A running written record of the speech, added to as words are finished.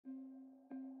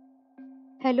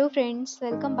Hello friends,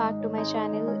 welcome back to my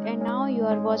channel and now you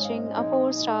are watching a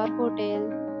 4-star hotel.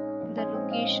 The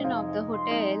location of the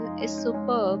hotel is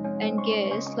superb and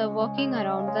guests love walking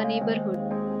around the neighborhood.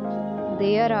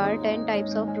 There are 10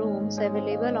 types of rooms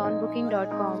available on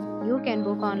booking.com. You can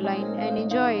book online and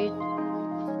enjoy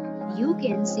it. You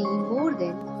can see more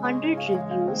than 100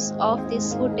 reviews of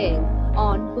this hotel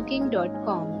on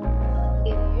booking.com.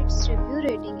 Its review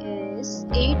rating is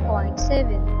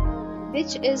 8.7,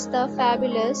 which is the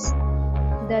fabulous.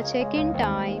 The check-in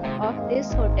time of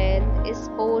this hotel is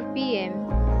 4 p.m.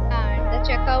 and the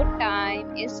checkout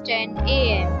time is 10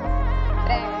 a.m.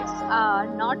 Pets are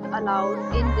not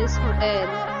allowed in this hotel.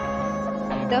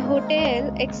 The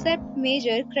hotel accepts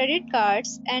major credit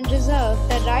cards and reserves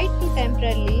the right to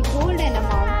temporarily hold an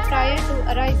amount prior to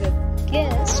arrival.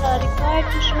 Guests are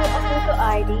required to show a photo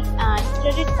ID and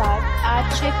credit card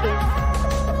at check-in.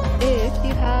 If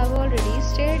you have already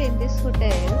stayed in this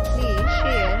hotel, please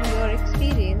share your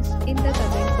experience in the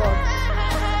comment box.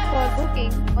 For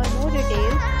booking or more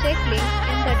details, check link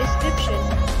in the description.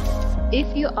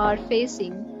 If you are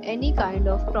facing any kind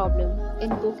of problem in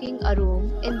booking a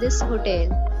room in this hotel,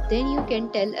 then you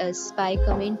can tell us by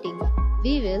commenting.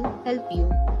 We will help you.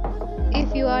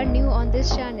 If you are new on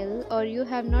this channel or you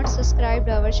have not subscribed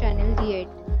our channel yet,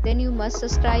 then you must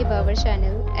subscribe our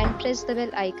channel and press the bell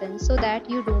icon so that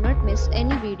you do not miss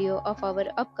any video of our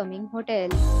upcoming hotel.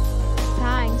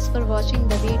 Thanks for watching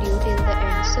the video till the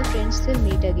end. So friends, will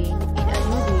meet again in a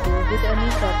new video with a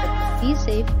new property. Be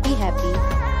safe, be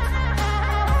happy.